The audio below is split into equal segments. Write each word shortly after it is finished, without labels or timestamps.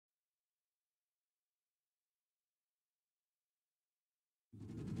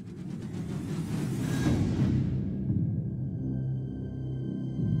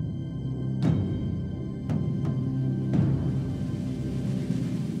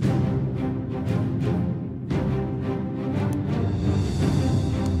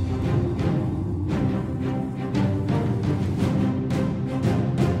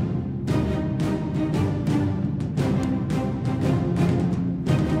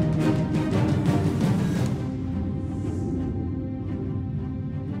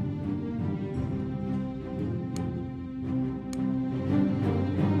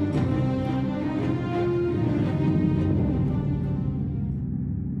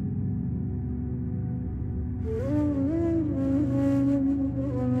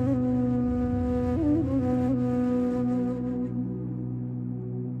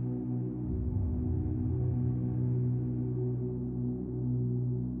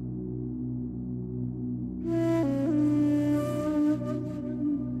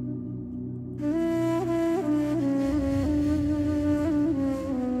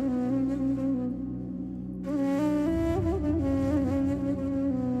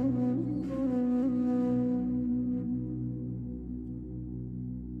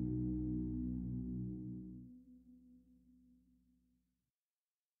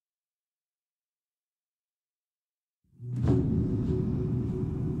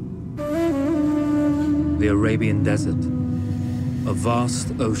the Arabian Desert. A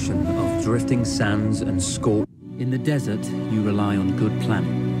vast ocean of drifting sands and scorch. In the desert, you rely on good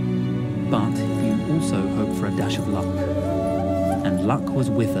planning, but you also hope for a dash of luck. And luck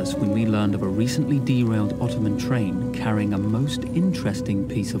was with us when we learned of a recently derailed Ottoman train carrying a most interesting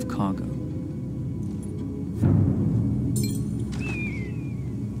piece of cargo.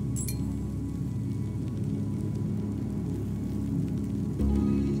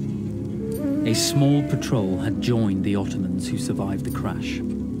 A small patrol had joined the Ottomans who survived the crash.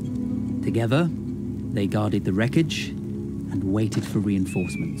 Together, they guarded the wreckage and waited for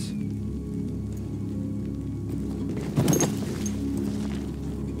reinforcements.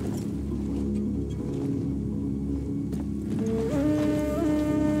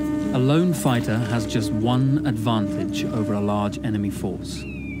 A lone fighter has just one advantage over a large enemy force.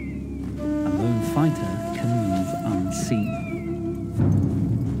 A lone fighter can move unseen.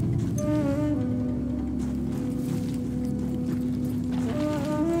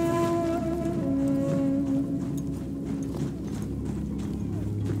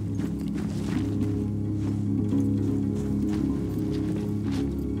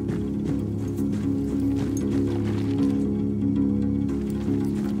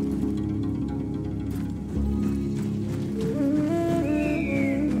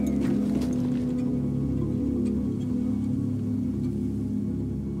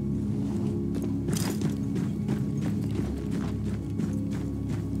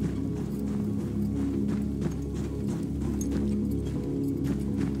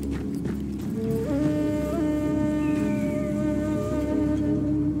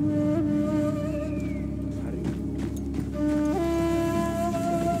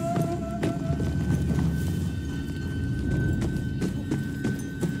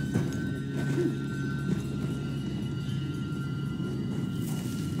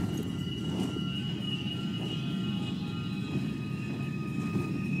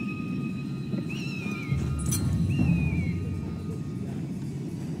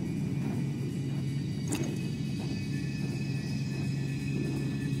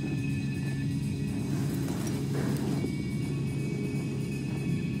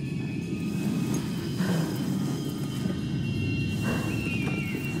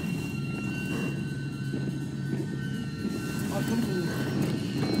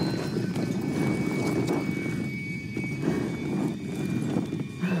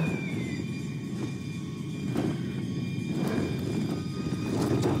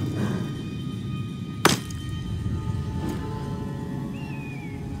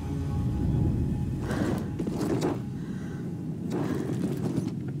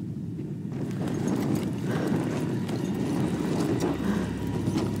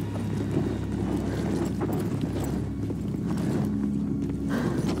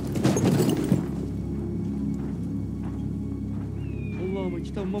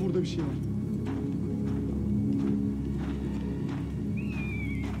 Kitabıma burada bir şey var.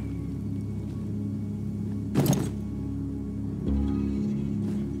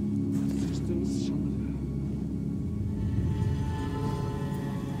 Sıçtığımız sıçanlar ya.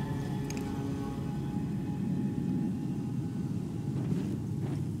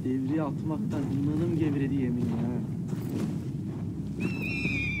 Devriye atmaktan imanım gevredi yemin ya.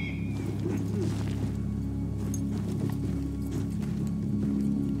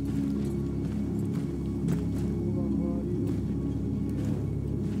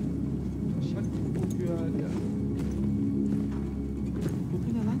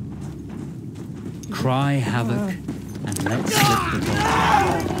 Cry havoc and let slip the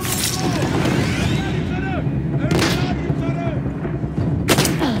ball.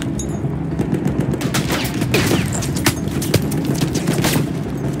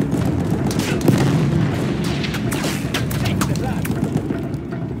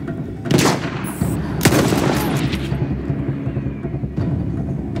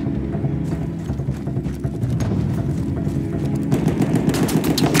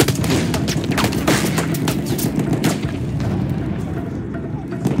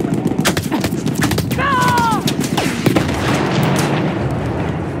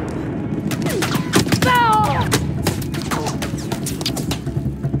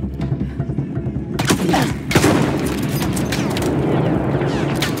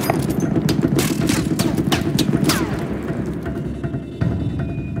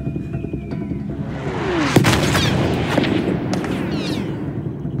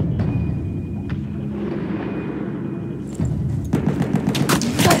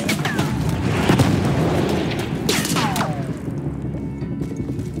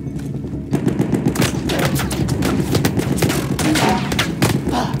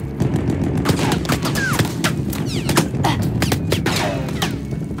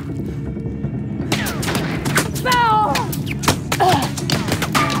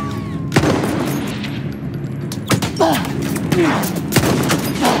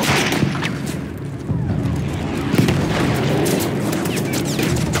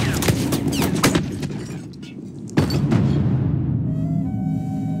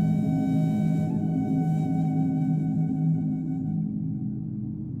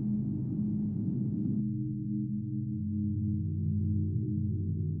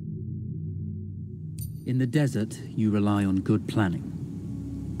 In the desert, you rely on good planning.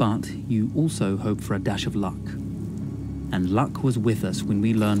 But you also hope for a dash of luck. And luck was with us when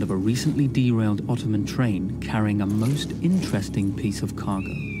we learned of a recently derailed Ottoman train carrying a most interesting piece of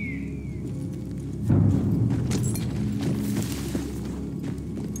cargo.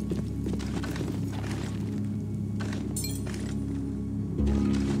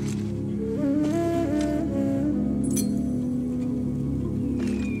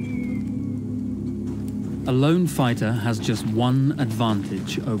 A lone fighter has just one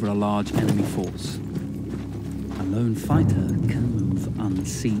advantage over a large enemy force. A lone fighter can move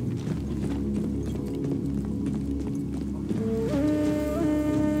unseen.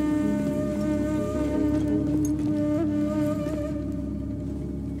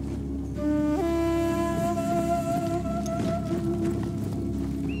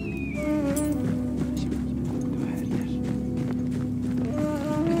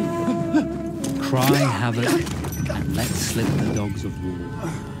 Cry havoc and let slip the dogs of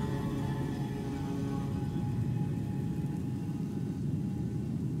war.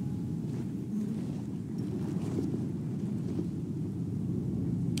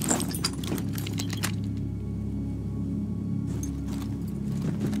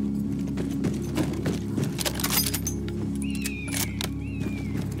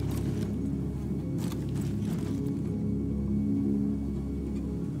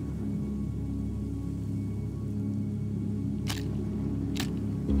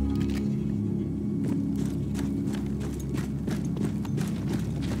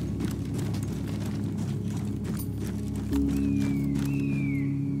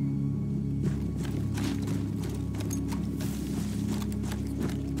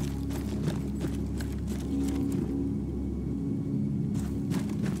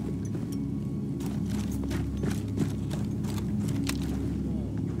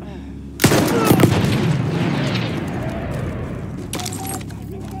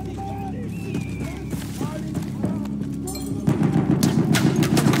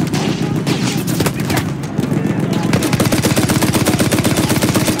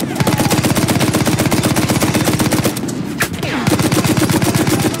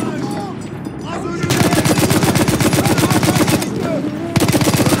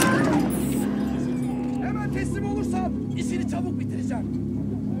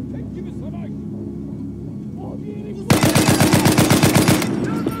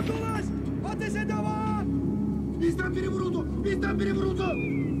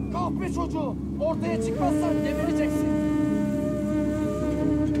 Kahpe çocuğu! Ortaya çıkmazsan gebereceksin!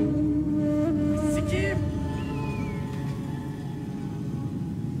 Sikiyim!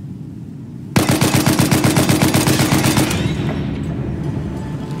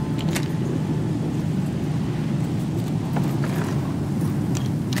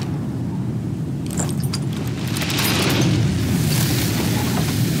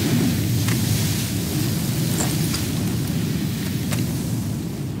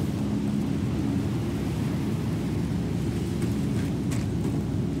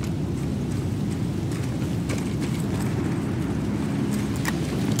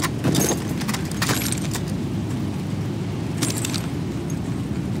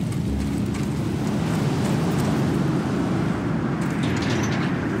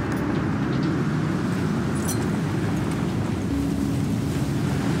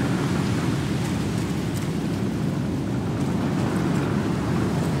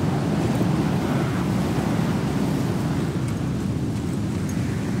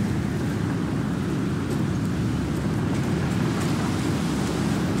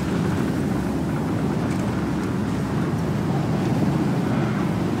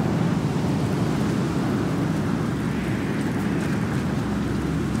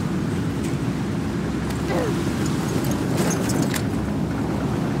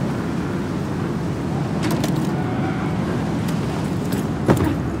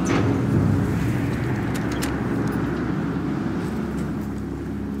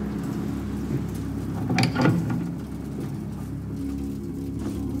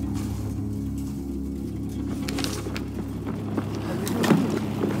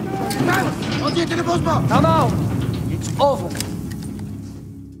 Vaziyetini bozma. Tamam. It's over.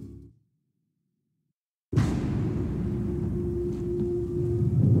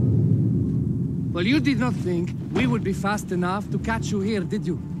 Well, you did not think we would be fast enough to catch you here, did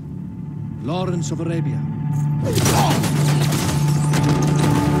you? Lawrence of Arabia.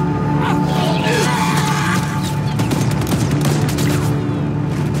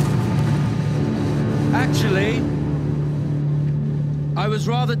 Actually, I was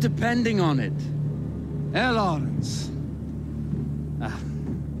rather depending on it. Lawrence.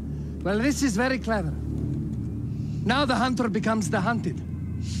 Well, this is very clever. Now the hunter becomes the hunted.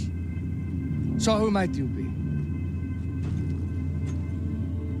 So who might you be?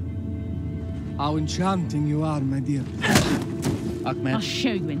 How enchanting you are, my dear. Ahmed. I'll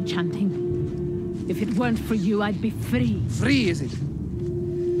show you enchanting. If it weren't for you, I'd be free. Free, is it?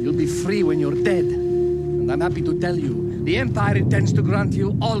 You'll be free when you're dead. And I'm happy to tell you, the Empire intends to grant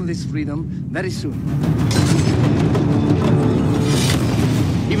you all this freedom very soon.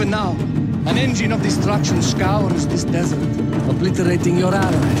 Even now, an engine of destruction scours this desert, obliterating your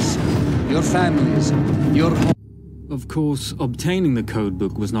allies, your families, your home. Of course, obtaining the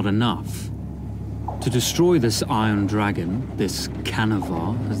codebook was not enough. To destroy this Iron Dragon, this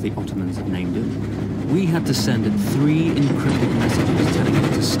Canavar, as the Ottomans had named it, we had to send it 3 encrypted messages telling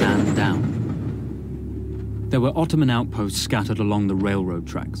it to stand down. There were Ottoman outposts scattered along the railroad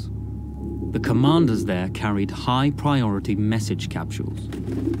tracks. The commanders there carried high-priority message capsules.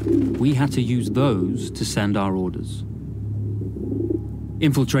 We had to use those to send our orders.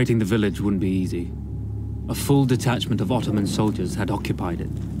 Infiltrating the village wouldn't be easy. A full detachment of Ottoman soldiers had occupied it.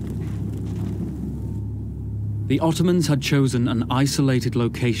 The Ottomans had chosen an isolated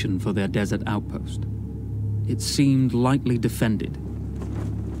location for their desert outpost. It seemed lightly defended.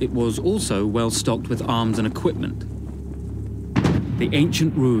 It was also well stocked with arms and equipment. The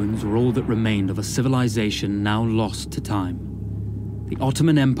ancient ruins were all that remained of a civilization now lost to time. The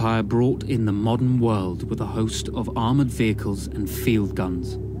Ottoman Empire brought in the modern world with a host of armored vehicles and field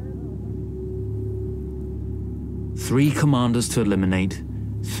guns. 3 commanders to eliminate,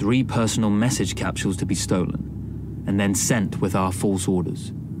 3 personal message capsules to be stolen, and then sent with our false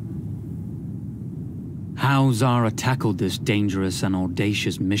orders. How Zara tackled this dangerous and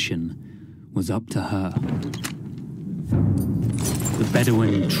audacious mission was up to her. The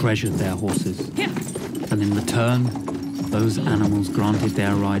Bedouin treasured their horses, and in return, those animals granted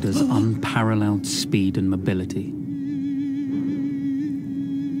their riders unparalleled speed and mobility.